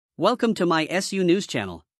Welcome to my SU News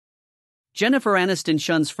channel. Jennifer Aniston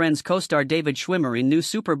shuns Friends co-star David Schwimmer in new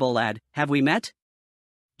Super Bowl ad, Have We Met?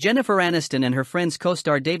 Jennifer Aniston and her Friends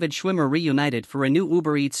co-star David Schwimmer reunited for a new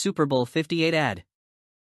Uber Eats Super Bowl 58 ad.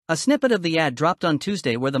 A snippet of the ad dropped on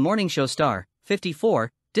Tuesday where the morning show star,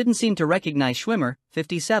 54, didn't seem to recognize Schwimmer,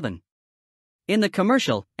 57. In the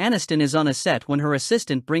commercial, Aniston is on a set when her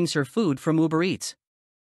assistant brings her food from Uber Eats.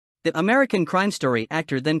 The American Crime Story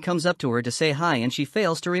actor then comes up to her to say hi and she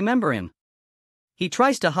fails to remember him. He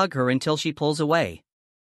tries to hug her until she pulls away.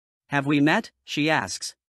 Have we met? She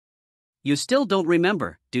asks. You still don't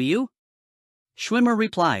remember, do you? Schwimmer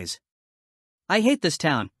replies. I hate this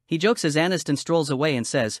town, he jokes as Aniston strolls away and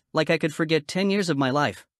says, like I could forget 10 years of my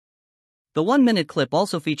life. The 1-minute clip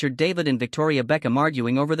also featured David and Victoria Beckham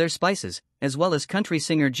arguing over their spices, as well as country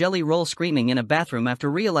singer Jelly Roll screaming in a bathroom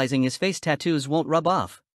after realizing his face tattoos won't rub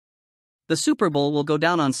off. The Super Bowl will go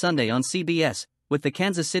down on Sunday on CBS, with the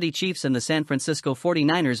Kansas City Chiefs and the San Francisco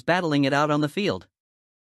 49ers battling it out on the field.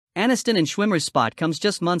 Aniston and Schwimmer's spot comes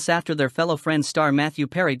just months after their fellow Friends star Matthew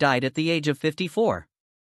Perry died at the age of 54.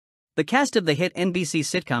 The cast of the hit NBC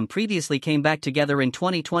sitcom previously came back together in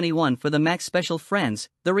 2021 for the Max special Friends,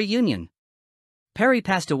 The Reunion. Perry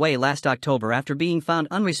passed away last October after being found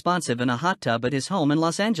unresponsive in a hot tub at his home in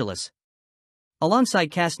Los Angeles. Alongside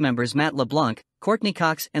cast members Matt LeBlanc, Courtney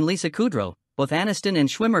Cox and Lisa Kudrow, both Aniston and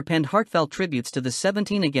Schwimmer penned heartfelt tributes to the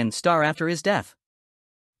 17 Again star after his death.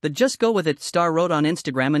 The Just Go With It star wrote on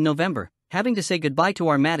Instagram in November, having to say goodbye to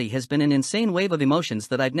our Maddie has been an insane wave of emotions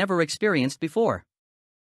that I've never experienced before.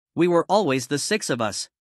 We were always the six of us.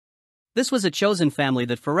 This was a chosen family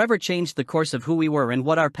that forever changed the course of who we were and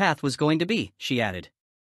what our path was going to be, she added.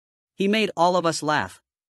 He made all of us laugh.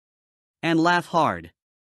 And laugh hard.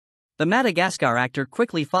 The Madagascar actor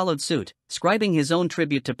quickly followed suit, scribing his own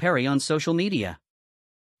tribute to Perry on social media.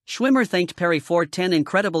 Schwimmer thanked Perry for 10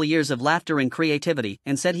 incredible years of laughter and creativity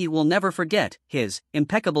and said he will never forget his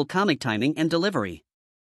impeccable comic timing and delivery.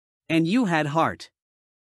 And you had heart.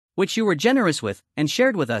 Which you were generous with and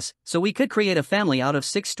shared with us so we could create a family out of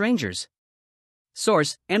 6 strangers.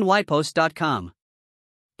 Source, nypost.com.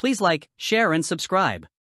 Please like, share and subscribe.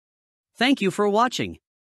 Thank you for watching.